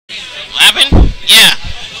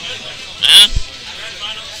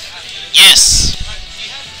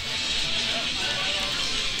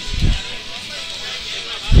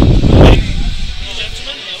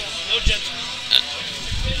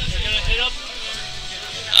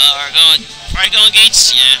We're going, probably going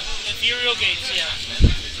gates, yeah. Ethereal gates, yeah.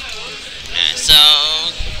 Yeah, so...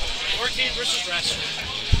 Orcane versus Wrastor.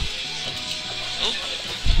 Oh,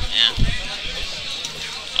 yeah.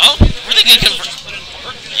 Oh, really good conversion.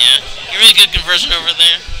 Yeah, really good conversion over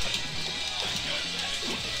there.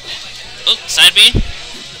 Oh, side B.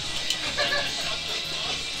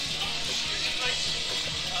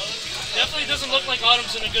 Definitely doesn't look like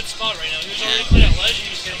Autumn's in a good spot right now. He was already put at ledge and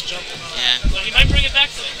he was getting jumped. Yeah. But he might bring it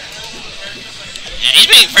back to him. Yeah,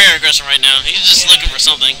 he's being very aggressive right now. He's just looking for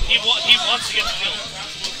something. He wants to get the kill.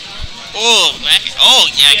 Oh, back. Oh,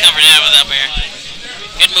 yeah, covered that with up air.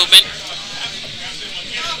 Good movement.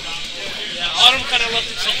 Yeah, Autumn kind of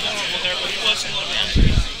left himself vulnerable there, but he was slow down.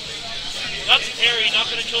 Got the parry,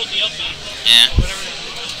 not going to kill the up B. Yeah. Whatever.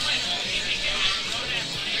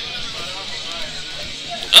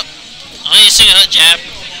 Oh, you see a jab.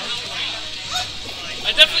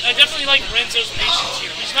 I definitely like Renzo's patience here.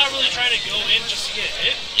 He's not really trying to go in just to get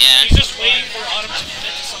hit. Yeah. He's just waiting for Autumn to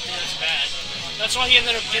commit to something that's bad. That's why he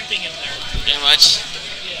ended up gimping him there. Pretty much.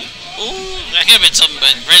 Yeah. Ooh, that could have been something,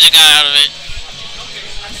 but Renzo got out of it.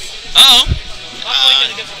 Uh-oh. Not quite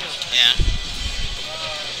gonna get the kill. Yeah.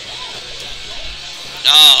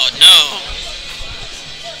 Oh, no.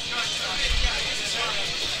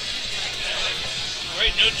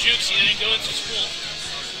 Alright, no jukes. He didn't go into school.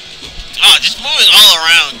 Oh, just moving all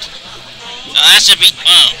around. Oh, that should be...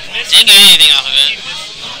 Oh, didn't get anything off of it.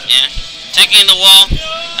 Yeah. Taking the wall.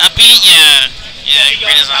 Up B, yeah. Yeah,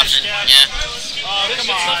 greatest option. Yeah. Come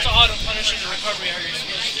on. Left to Autumn punishing the recovery how you're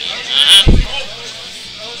supposed to.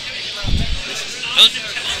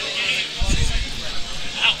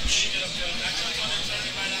 Ouch.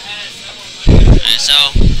 Alright, so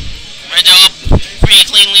Renzo up pretty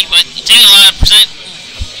cleanly, but he's taking a lot of percent.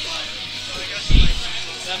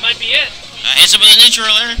 That might be it. Hits him with a neutral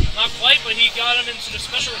there. Not quite, but he got him into the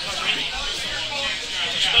special recovery.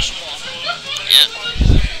 Special ball. Yeah.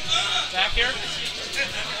 Back here.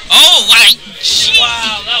 Oh, wow.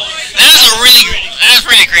 Wow, that was That's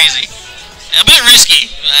pretty crazy. A bit risky,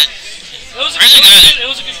 but it was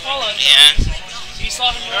a good call out. Yeah. He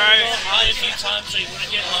saw him go high a few times so he wouldn't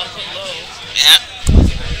get put low. Yeah.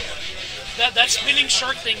 That spinning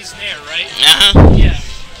shark thing is there, right? Uh-huh. Yeah.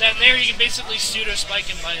 That there you can basically pseudo spike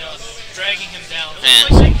him by dragging him down. Yeah.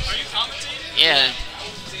 Are you commentating? Yeah.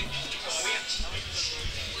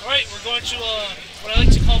 Alright, we're going to what I like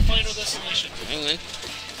to call Final Destination.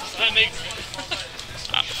 I'm ignorant.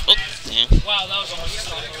 Yeah. Wow, that was almost a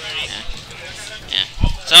stop already. Yeah.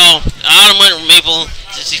 So, Autumn went with Maypul,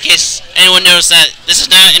 just in case anyone noticed that this is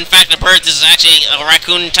not, in fact, a bird. This is actually a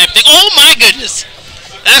raccoon type thing. Oh my goodness!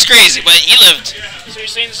 That's crazy, but he lived. So you're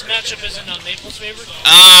saying this matchup isn't on Maypul's favor?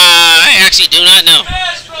 I actually do not know.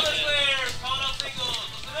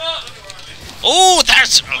 Oh,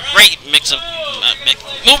 that's a great mix-up.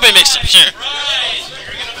 Movement mix-up, sure.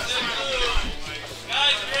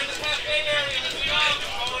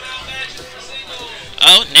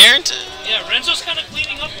 Oh, Narrant? Yeah, Renzo's kind of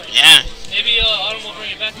cleaning up right now. Yeah. Maybe Autumn will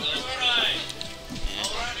bring it back, though.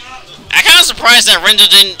 I'm kind of surprised that Renzo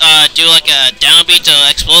didn't do like a downbeat to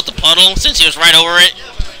explode the puddle since he was right over it.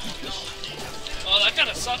 Well, that kind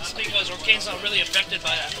of sucks because Orcane's not really affected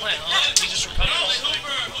by that plant, huh? He just recovers.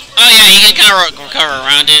 Oh yeah, he can kind of recover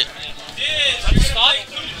around it. Is that the stop?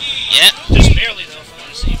 Yeah. Just barely, though, from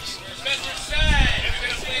what it seems.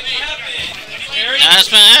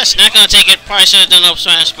 Smash, not gonna take it. Probably should have done up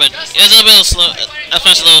smash, but it was a little slow. Up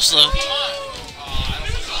smash a little slow.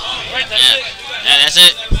 Right, that's it. Yeah, that's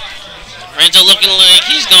it. Renzo looking like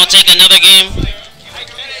he's gonna take another game.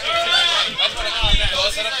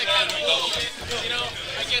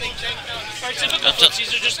 Alright, typical footsies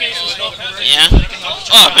are just getting some small conversions. Yeah.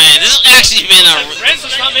 Oh man, this has actually been a...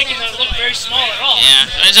 Renzo's not making that look very small at all. Yeah.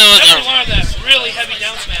 Renzo was definitely wanted that really heavy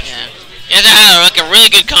down smash. Yeah. He had like a really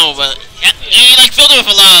good combo, but he like filled it with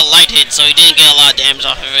a lot of light hits, so he didn't get a lot of damage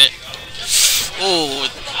off of it. Ooh.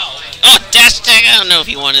 Oh, dash attack. I don't know if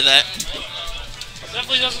he wanted that.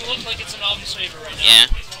 Definitely doesn't look like it's in Autumn's favor right now. Yeah.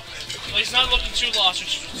 Well, he's not looking too lost,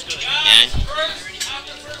 which is good. Yeah.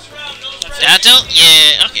 Down tilt?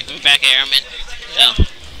 Yeah. Okay, back air. I'm in. Yeah. So.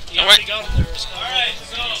 He already got him there.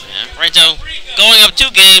 Yeah. Renzo going up 2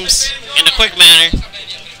 games in a quick manner.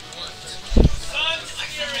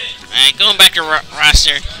 Alright, going back to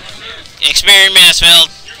Wrastor. Experiment has failed.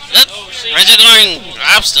 Renzo going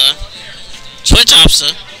Absa. Switch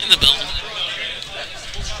Absa in the building.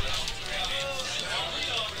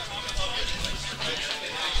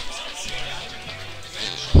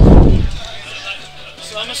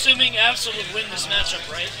 So I'm assuming Absa would win this matchup,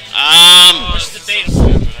 right? It's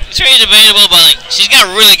debatable. It's very debatable, but like she's got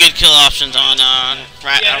really good kill options on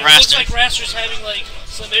Yeah, it looks Wrastor. like Wrastor's having like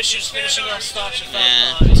some issues finishing off stocks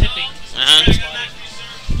without tipping.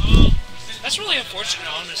 That's really unfortunate,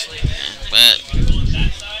 honestly. But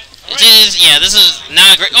it is. Yeah, this is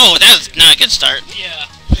not a great. Oh, that's not a good start. Yeah,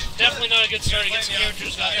 definitely not a good start against a character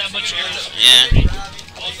who's got that much errors. Yeah.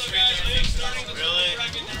 Really?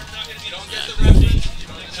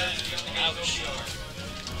 Ouch.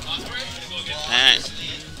 Alright.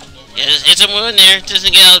 Yeah, it's a move in there.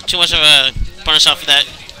 Doesn't get too much of a punish off of that.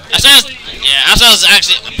 Absa is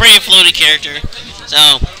actually a pretty floaty character.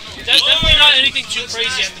 So. Definitely not anything too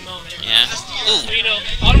crazy at the moment. Yeah. Ooh. But, you know,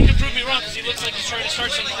 Autumn can prove me wrong because he looks like he's trying to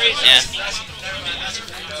start something crazy. Yeah.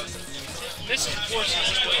 This is forcing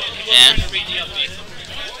his way. He was Yeah. trying to read the upbeat.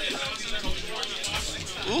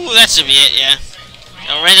 Ooh, that should be it, yeah.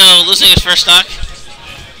 Renzo losing his first stock.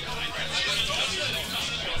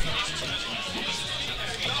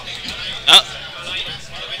 Oh.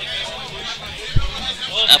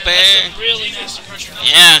 Up air. That's some really nasty pressure.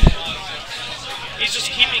 Yeah. He's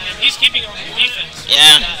just keeping him. He's keeping him on defense.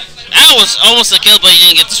 Yeah. That was almost a kill, but he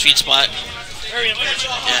didn't get the sweet spot. Very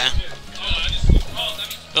unfortunate. Yeah.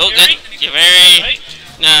 Oh, good. You're very. Right?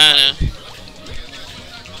 No.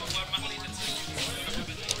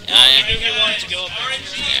 He knew he wanted to go up.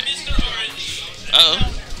 Yeah. Uh-oh.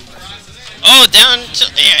 Oh, down.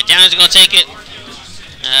 Yeah, down is going to take it.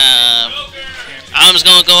 Adam's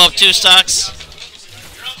going to go up 2 stocks.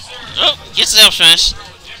 Oh, gets the up smash.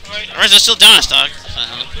 Or is it still down a stock?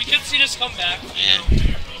 We could see this come back. Yeah.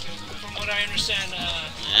 From what I understand.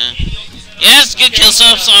 Yeah. Yeah, it's good kill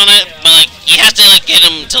subs on it, but like you have to like get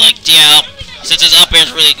him to like DL since his up air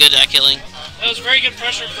is really good at killing. That was very good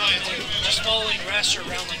pressure from just following Wrastor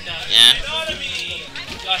around like that. Yeah.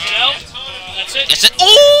 Got hit out. That's it. That's it.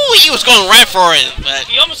 Oh, he was going right for it, but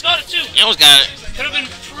He almost got it too. he almost got it. Could have been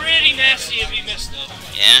pretty nasty if he missed though.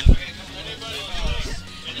 Yeah.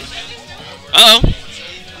 Uh oh.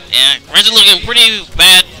 Yeah, Renzo looking pretty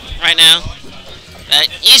bad right now. But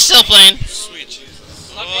he's still playing.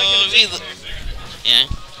 Yeah.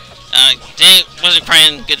 They wasn't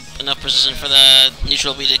probably in good enough position for the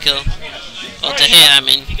neutral B to kill. Well, to hit, I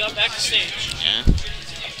mean. He got back to stage. Yeah.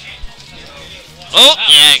 Oh,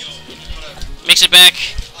 yeah. Makes it back.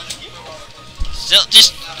 Still,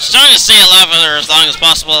 just starting to stay alive with her as long as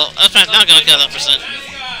possible. Up smash not gonna kill that percent.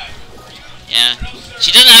 Yeah.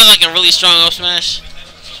 She doesn't have like a really strong up smash.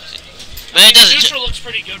 But it doesn't. Neutral looks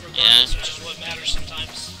pretty good regardless, which is what matters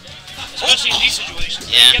sometimes. Especially in these situations.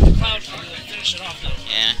 Yeah. You get the cloud to finish it off though.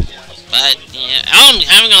 Yeah. But, yeah, I'm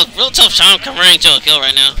having a real tough time converting to a kill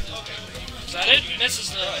right now. Is that it?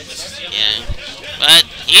 Misses the Yeah. But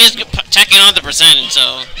he is checking on the percentage,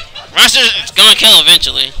 so Wrastor is going to kill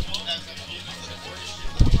eventually.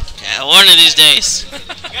 Yeah, one of these days.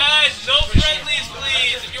 Guys, no friendlies,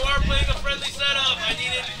 please. If you are playing a friendly setup, I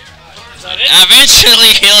need it. Is that it?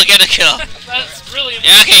 Eventually, he'll get a kill. That's really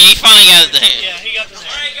Yeah, okay, he finally got the hit. Yeah, he got the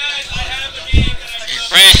hit. Alright, guys, I have the game.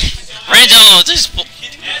 Renzo just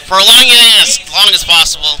prolonging it as long as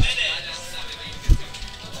possible.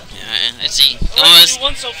 Yeah, let's see. Alright,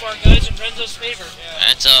 2-1 so far, guys, in Renzo's favor.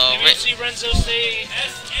 That's Maybe we'll see Renzo stay.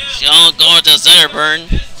 She's going to Zetterburn.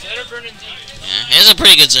 Zetterburn indeed. Yeah, it's a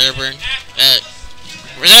pretty good Zetterburn.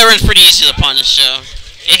 Zetterburn's pretty easy to punish, so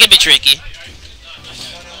it can be tricky.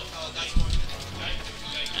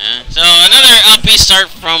 Yeah, so another upbeat start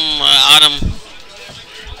from Autumn.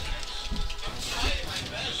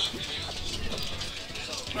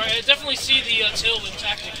 Alright, I definitely see the tailwind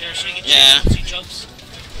tactic there, so he can Yeah. chase once he jumps.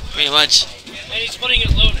 Pretty much. And he's putting it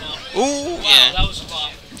low now. Ooh, Wow, yeah. that was a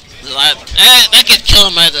lot. That could kill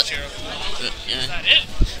him at the. Is Yeah. that it?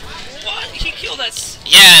 What? He killed that.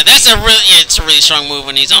 Yeah, that's a really. Yeah, it's a really strong move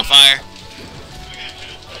when he's on fire.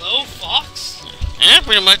 Low Fox? Yeah,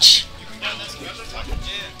 pretty much.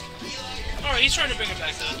 Alright, he's trying to bring it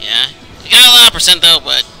back though. Yeah, he got a lot of percent though,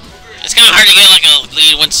 but it's kind of hard to get like a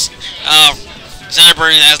lead once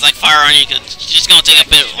Zetterburn has like fire on you. Cause she's just gonna take a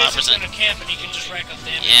bit of a lot of percent. He's camp and he can just rack up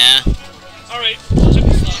damage. Yeah. Alright, took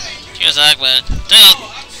a stop. She was like, but still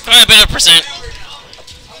quite a bit of percent.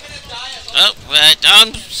 Oh, but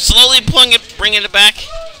I'm slowly bringing it back.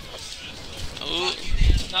 Ooh.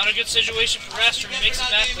 Not a good situation for Wrastor. He makes it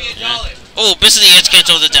back though. Yeah. Oh, misses the edge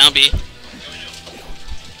cancel with the down B.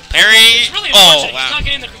 Parry. It's really Oh, unfortunate. wow. He's not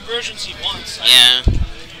getting the conversions he wants. Yeah.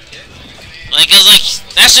 Like, it was like,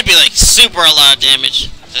 that should be like super a lot of damage.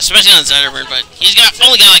 Especially on Zetterburn, but he's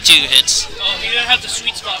only got like 2 hits. Oh, he didn't have the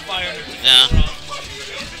sweet spot fire. Yeah.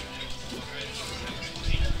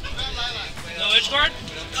 No edge guard?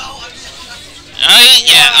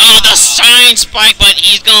 Yeah. Oh, the sign spike, but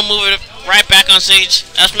he's gonna move it right back on stage.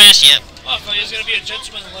 Up smash, yep. Oh, I thought he was going to be a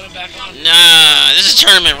gentleman and let him back on. Nah, this is a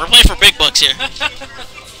tournament. We're playing for big bucks here.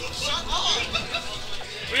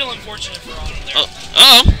 Real unfortunate for Autumn there.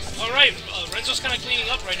 Oh. Alright, Renzo's kind of cleaning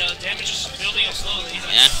up right now. The damage is building up slowly.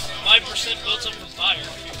 Yeah. 5% built up with fire.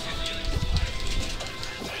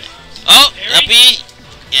 Oh, that'll be...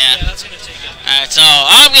 Yeah, that's going to take it. Alright, so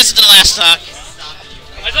I'm going to get to the last stock.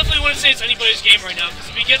 I definitely wouldn't say it's anybody's game right now,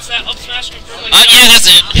 because if he gets that up smash confirmed like Yeah, that's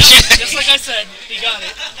it. Yep, just like I said, he got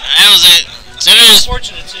it. That was it. So it was...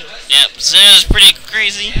 Fortunate, too. Yep, so it was pretty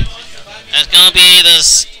crazy. That's going to be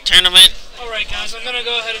this tournament. Alright guys, I'm going to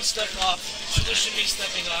go ahead and step off. Solution me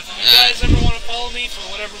stepping off. If you guys ever want to follow me for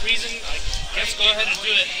whatever reason, I guess go ahead and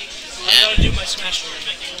do it. I gotta do my Smash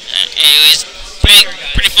tournament. Anyways,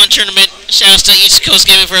 pretty fun tournament. Shouts to East Coast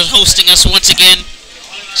Gaming for hosting us once again.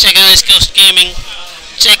 Check out East Coast Gaming.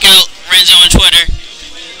 Check out Renzo on Twitter.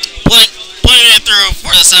 Putting it through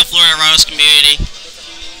for the South Florida Rouse community.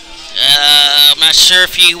 I'm not sure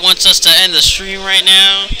if he wants us to end the stream right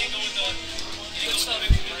now.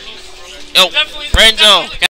 Yo, Renzo.